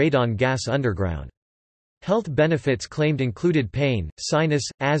breathing radon gas underground. Health benefits claimed included pain, sinus,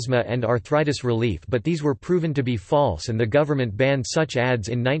 asthma and arthritis relief, but these were proven to be false and the government banned such ads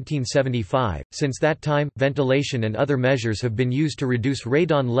in 1975. Since that time, ventilation and other measures have been used to reduce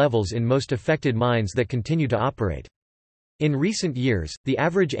radon levels in most affected mines that continue to operate. In recent years, the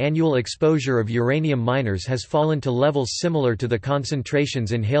average annual exposure of uranium miners has fallen to levels similar to the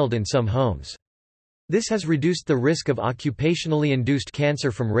concentrations inhaled in some homes. This has reduced the risk of occupationally induced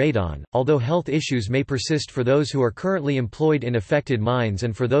cancer from radon, although health issues may persist for those who are currently employed in affected mines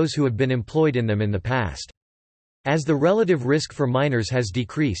and for those who have been employed in them in the past. As the relative risk for miners has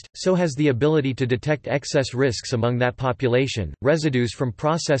decreased, so has the ability to detect excess risks among that population. Residues from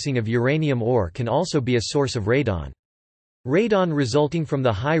processing of uranium ore can also be a source of radon. Radon resulting from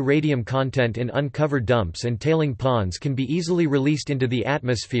the high radium content in uncovered dumps and tailing ponds can be easily released into the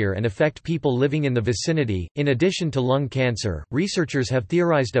atmosphere and affect people living in the vicinity. In addition to lung cancer, researchers have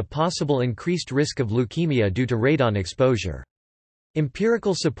theorized a possible increased risk of leukemia due to radon exposure.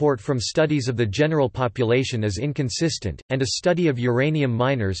 Empirical support from studies of the general population is inconsistent, and a study of uranium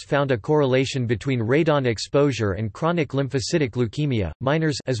miners found a correlation between radon exposure and chronic lymphocytic leukemia.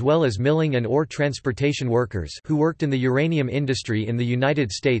 Miners, as well as milling and ore transportation workers who worked in the uranium industry in the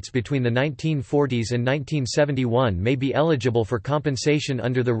United States between the 1940s and 1971, may be eligible for compensation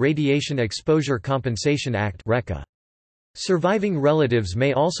under the Radiation Exposure Compensation Act (RECA). Surviving relatives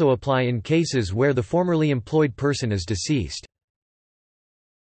may also apply in cases where the formerly employed person is deceased.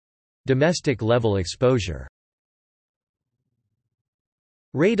 Domestic level exposure.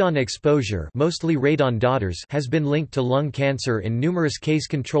 Radon exposure, mostly radon daughters, has been linked to lung cancer in numerous case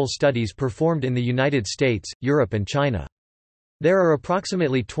control studies performed in the United States, Europe and China. There are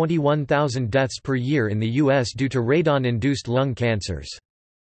approximately 21,000 deaths per year in the U.S. due to radon-induced lung cancers.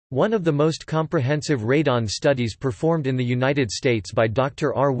 One of the most comprehensive radon studies performed in the United States by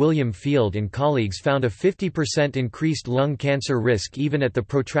Dr. R. William Field and colleagues found a 50% increased lung cancer risk even at the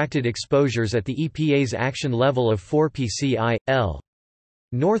protracted exposures at the EPA's action level of 4 pci/L.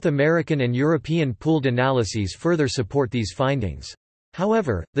 North American and European pooled analyses further support these findings.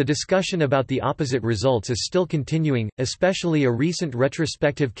 However, the discussion about the opposite results is still continuing, especially a recent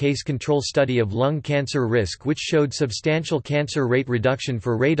retrospective case control study of lung cancer risk which showed substantial cancer rate reduction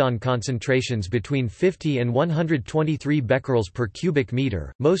for radon concentrations between 50 and 123 becquerels per cubic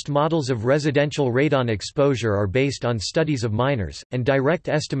meter. Most models of residential radon exposure are based on studies of miners, and direct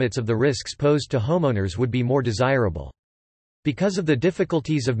estimates of the risks posed to homeowners would be more desirable. Because of the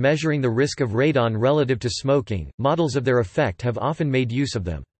difficulties of measuring the risk of radon relative to smoking, models of their effect have often made use of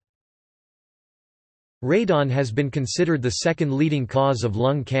them. Radon has been considered the second leading cause of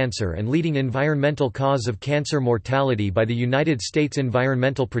lung cancer and leading environmental cause of cancer mortality by the United States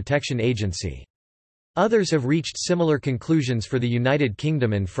Environmental Protection Agency. Others have reached similar conclusions for the United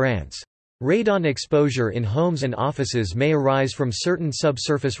Kingdom and France. Radon exposure in homes and offices may arise from certain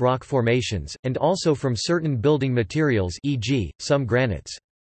subsurface rock formations, and also from certain building materials, e.g., some granites.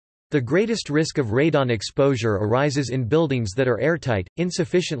 The greatest risk of radon exposure arises in buildings that are airtight,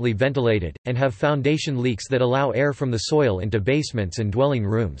 insufficiently ventilated, and have foundation leaks that allow air from the soil into basements and dwelling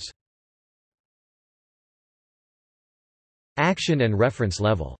rooms. Action and reference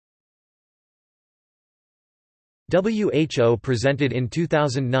level. WHO presented in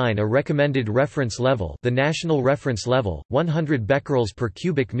 2009 a recommended reference level, the national reference level, 100 becquerels per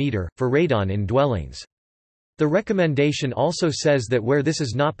cubic meter, for radon in dwellings. The recommendation also says that where this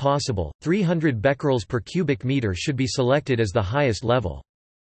is not possible, 300 becquerels per cubic meter should be selected as the highest level.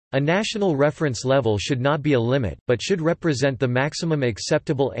 A national reference level should not be a limit, but should represent the maximum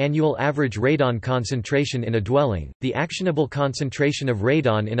acceptable annual average radon concentration in a dwelling. The actionable concentration of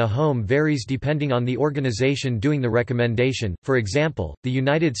radon in a home varies depending on the organization doing the recommendation. For example, the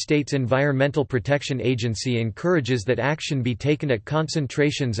United States Environmental Protection Agency encourages that action be taken at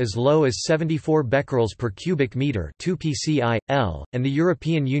concentrations as low as 74 becquerels per cubic meter, 2 pci/L, and the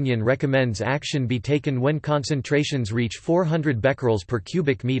European Union recommends action be taken when concentrations reach 400 becquerels per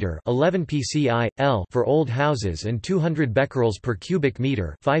cubic meter, 11 pci/L for old houses and 200 becquerels per cubic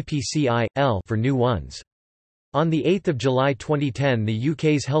meter, 5 pci/L for new ones. On 8 July 2010, the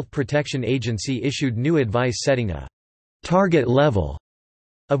UK's Health Protection Agency issued new advice setting a target level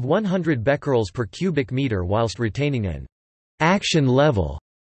of 100 becquerels per cubic meter whilst retaining an action level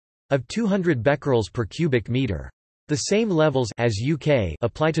of 200 becquerels per cubic meter. The same levels as UK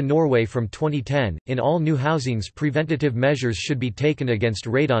apply to Norway from 2010. In all new housings, preventative measures should be taken against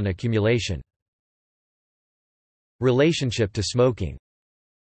radon accumulation. Relationship to smoking.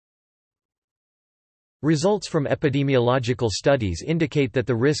 Results from epidemiological studies indicate that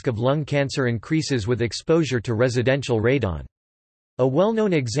the risk of lung cancer increases with exposure to residential radon. A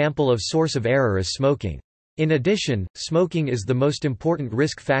well-known example of source of error is smoking. In addition, smoking is the most important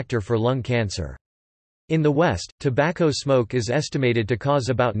risk factor for lung cancer. In the West, tobacco smoke is estimated to cause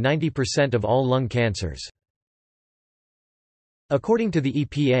about 90% of all lung cancers. According to the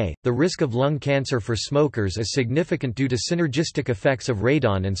EPA, the risk of lung cancer for smokers is significant due to synergistic effects of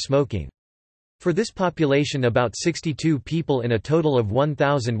radon and smoking. For this population, about 62 people in a total of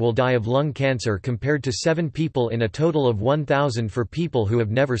 1,000 will die of lung cancer compared to 7 people in a total of 1,000 for people who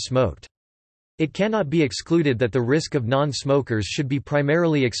have never smoked. It cannot be excluded that the risk of non-smokers should be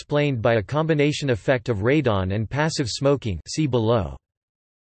primarily explained by a combination effect of radon and passive smoking. See below.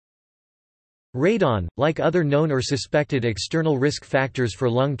 Radon, like other known or suspected external risk factors for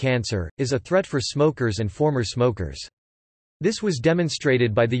lung cancer, is a threat for smokers and former smokers. This was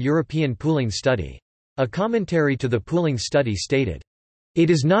demonstrated by the European pooling study. A commentary to the pooling study stated, "It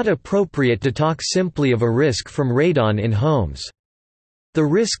is not appropriate to talk simply of a risk from radon in homes. The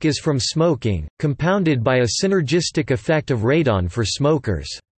risk is from smoking, compounded by a synergistic effect of radon for smokers.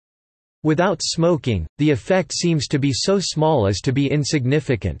 Without smoking, the effect seems to be so small as to be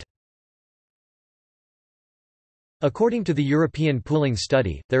insignificant." According to the European pooling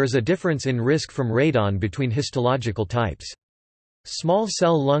study, there is a difference in risk from radon between histological types. Small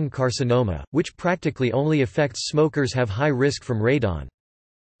cell lung carcinoma, which practically only affects smokers, have high risk from radon.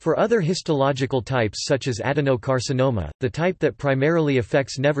 For other histological types such as adenocarcinoma, the type that primarily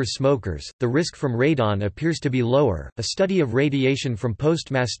affects never smokers, the risk from radon appears to be lower. A study of radiation from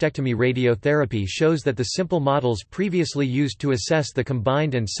post-mastectomy radiotherapy shows that the simple models previously used to assess the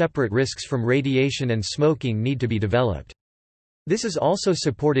combined and separate risks from radiation and smoking need to be developed. This is also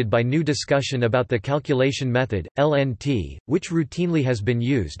supported by new discussion about the calculation method, LNT, which routinely has been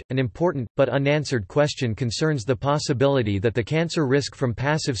used. An important, but unanswered question concerns the possibility that the cancer risk from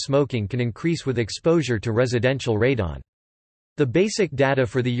passive smoking can increase with exposure to residential radon. The basic data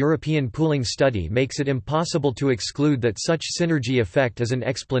for the European pooling study makes it impossible to exclude that such synergy effect is an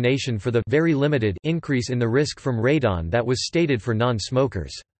explanation for the very limited increase in the risk from radon that was stated for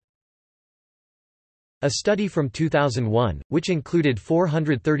non-smokers. A study from 2001, which included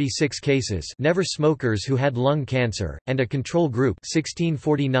 436 cases never smokers who had lung cancer, and a control group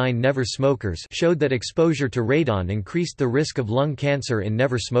 1649 never smokers, showed that exposure to radon increased the risk of lung cancer in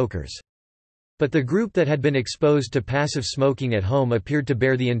never smokers. But the group that had been exposed to passive smoking at home appeared to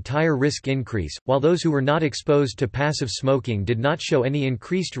bear the entire risk increase, while those who were not exposed to passive smoking did not show any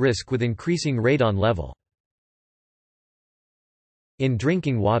increased risk with increasing radon level. In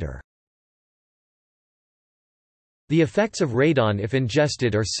drinking water. The effects of radon if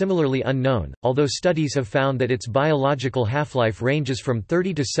ingested are similarly unknown, although studies have found that its biological half-life ranges from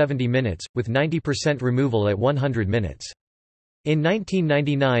 30 to 70 minutes, with 90% removal at 100 minutes. In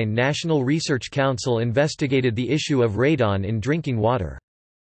 1999, National Research Council investigated the issue of radon in drinking water.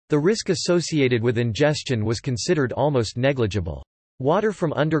 The risk associated with ingestion was considered almost negligible. Water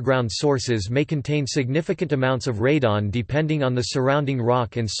from underground sources may contain significant amounts of radon depending on the surrounding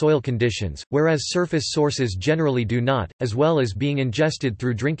rock and soil conditions, whereas surface sources generally do not, as well as being ingested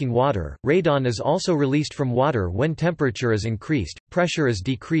through drinking water. Radon is also released from water when temperature is increased, pressure is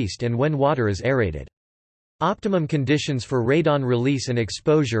decreased, and when water is aerated. Optimum conditions for radon release and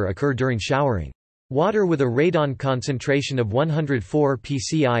exposure occur during showering. Water with a radon concentration of 104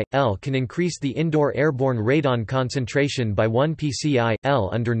 pci/L can increase the indoor airborne radon concentration by 1 pci/L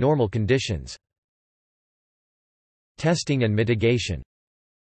under normal conditions. Testing and mitigation.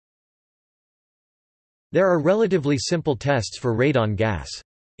 There are relatively simple tests for radon gas.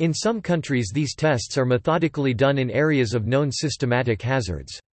 In some countries these tests are methodically done in areas of known systematic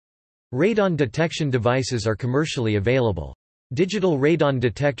hazards. Radon detection devices are commercially available. Digital radon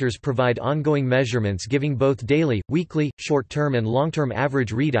detectors provide ongoing measurements giving both daily, weekly, short-term and long-term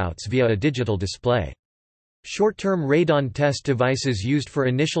average readouts via a digital display. Short-term radon test devices used for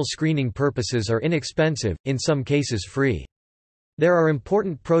initial screening purposes are inexpensive, in some cases free. There are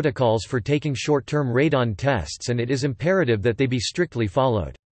important protocols for taking short-term radon tests, and it is imperative that they be strictly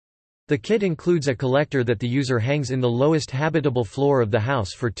followed. The kit includes a collector that the user hangs in the lowest habitable floor of the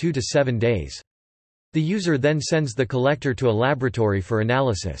house for 2 to 7 days. The user then sends the collector to a laboratory for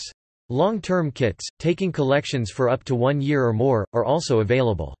analysis. Long-term kits, taking collections for up to 1 year or more, are also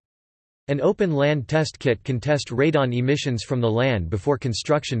available. An open land test kit can test radon emissions from the land before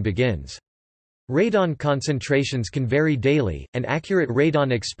construction begins. Radon concentrations can vary daily, and accurate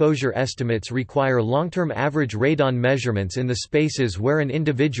radon exposure estimates require long-term average radon measurements in the spaces where an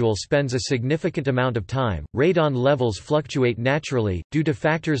individual spends a significant amount of time. Radon levels fluctuate naturally, due to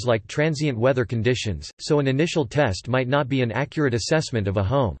factors like transient weather conditions, so an initial test might not be an accurate assessment of a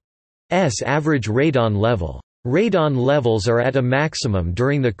home's average radon level. Radon levels are at a maximum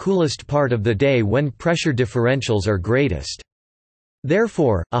during the coolest part of the day when pressure differentials are greatest.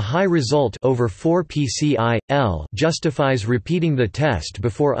 Therefore, a high result over 4 psi/L justifies repeating the test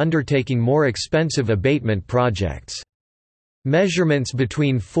before undertaking more expensive abatement projects. Measurements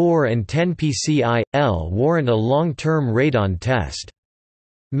between 4 and 10 psi/L warrant a long-term radon test.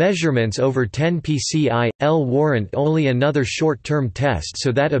 Measurements over 10 psi/L warrant only another short-term test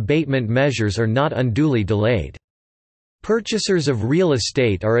so that abatement measures are not unduly delayed. Purchasers of real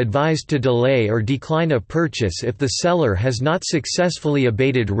estate are advised to delay or decline a purchase if the seller has not successfully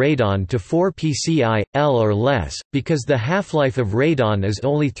abated radon to 4 psi/L or less, because the half-life of radon is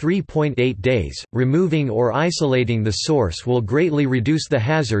only 3.8 days. Removing or isolating the source will greatly reduce the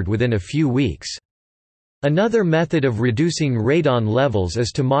hazard within a few weeks. Another method of reducing radon levels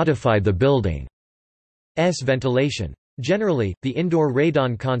is to modify the building's ventilation. Generally, the indoor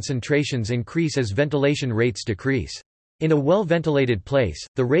radon concentrations increase as ventilation rates decrease. In a well-ventilated place,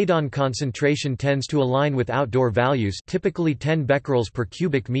 the radon concentration tends to align with outdoor values, typically 10 becquerels per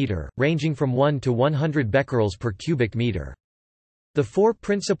cubic meter, ranging from 1 to 100 becquerels per cubic meter. The four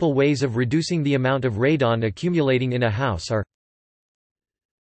principal ways of reducing the amount of radon accumulating in a house are: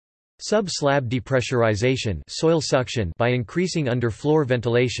 sub-slab depressurization, soil suction, by increasing underfloor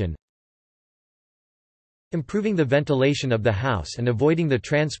ventilation; improving the ventilation of the house and avoiding the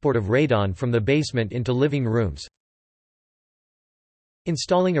transport of radon from the basement into living rooms;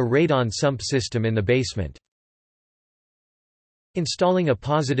 installing a radon sump system in the basement; installing a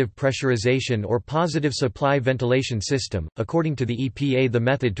positive pressurization or positive supply ventilation system. According to the EPA, the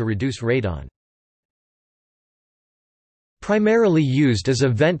method to reduce radon primarily used is a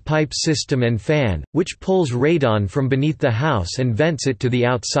vent pipe system and fan, which pulls radon from beneath the house and vents it to the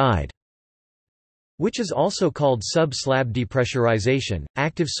outside, which is also called sub-slab depressurization,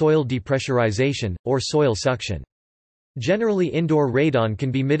 active soil depressurization, or soil suction. Generally, indoor radon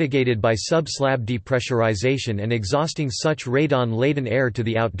can be mitigated by sub-slab depressurization and exhausting such radon-laden air to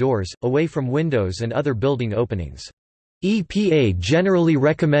the outdoors, away from windows and other building openings. EPA generally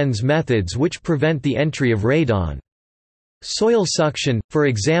recommends methods which prevent the entry of radon. Soil suction, for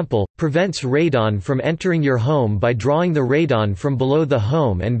example, prevents radon from entering your home by drawing the radon from below the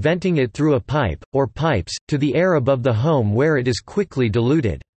home and venting it through a pipe, or pipes, to the air above the home where it is quickly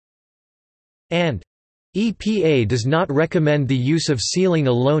diluted. And EPA does not recommend the use of sealing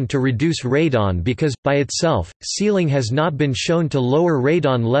alone to reduce radon because, by itself, sealing has not been shown to lower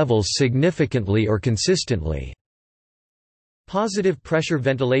radon levels significantly or consistently. Positive pressure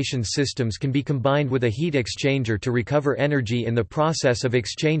ventilation systems can be combined with a heat exchanger to recover energy in the process of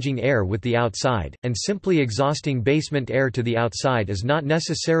exchanging air with the outside, and simply exhausting basement air to the outside is not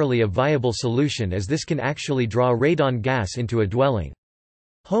necessarily a viable solution, as this can actually draw radon gas into a dwelling.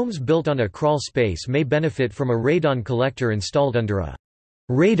 Homes built on a crawl space may benefit from a radon collector installed under a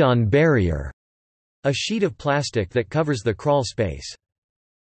radon barrier, a sheet of plastic that covers the crawl space.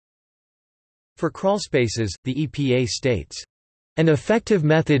 For crawlspaces, the EPA states, "An effective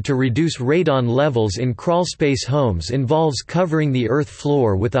method to reduce radon levels in crawlspace homes involves covering the earth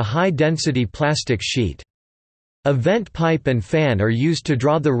floor with a high-density plastic sheet. A vent pipe and fan are used to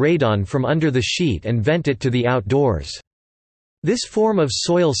draw the radon from under the sheet and vent it to the outdoors. This form of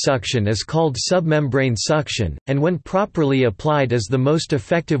soil suction is called submembrane suction, and when properly applied is the most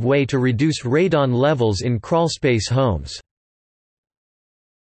effective way to reduce radon levels in crawlspace homes."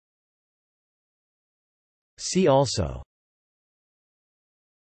 See also: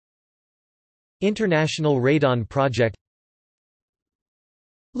 International Radon Project,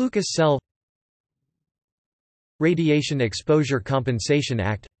 Lucas Cell, Radiation Exposure Compensation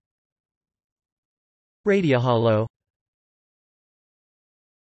Act, Radiahalo.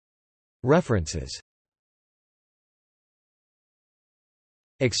 References.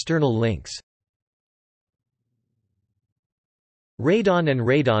 External links. Radon and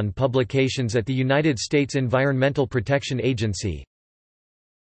radon publications at the United States Environmental Protection Agency.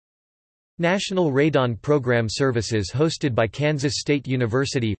 National Radon Program Services hosted by Kansas State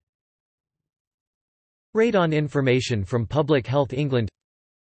University. Radon information from Public Health England.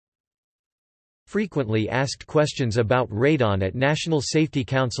 Frequently asked questions about radon at National Safety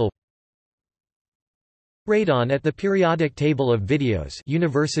Council. Radon at the Periodic Table of Videos,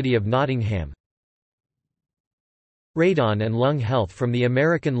 University of Nottingham. Radon and lung health from the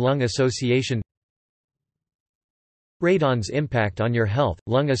American Lung Association. Radon's impact on your health,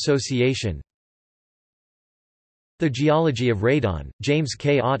 Lung Association. The Geology of Radon, James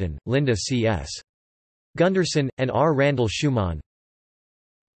K. Otten, Linda C.S. Gunderson, and R. Randall Schumann.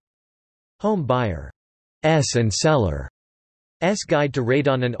 Home Buyer S and Seller Guide to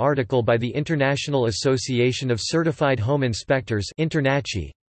Radon, an article by the International Association of Certified Home Inspectors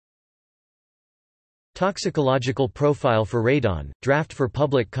Internachi. Toxicological Profile for Radon, Draft for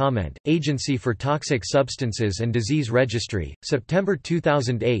Public Comment, Agency for Toxic Substances and Disease Registry, September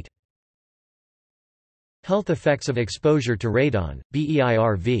 2008. Health Effects of Exposure to Radon,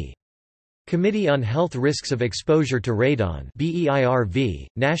 BEIRV. Committee on Health Risks of Exposure to Radon, BEIRV,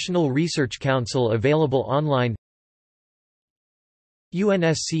 National Research Council, available online.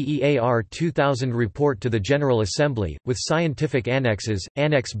 UNSCEAR 2000 Report to the General Assembly, with scientific annexes,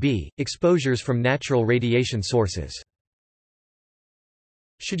 Annex B, Exposures from Natural Radiation Sources.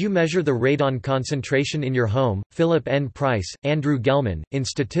 Should you measure the radon concentration in your home? Philip N. Price, Andrew Gelman, in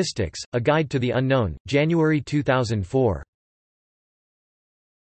Statistics, A Guide to the Unknown, January 2004.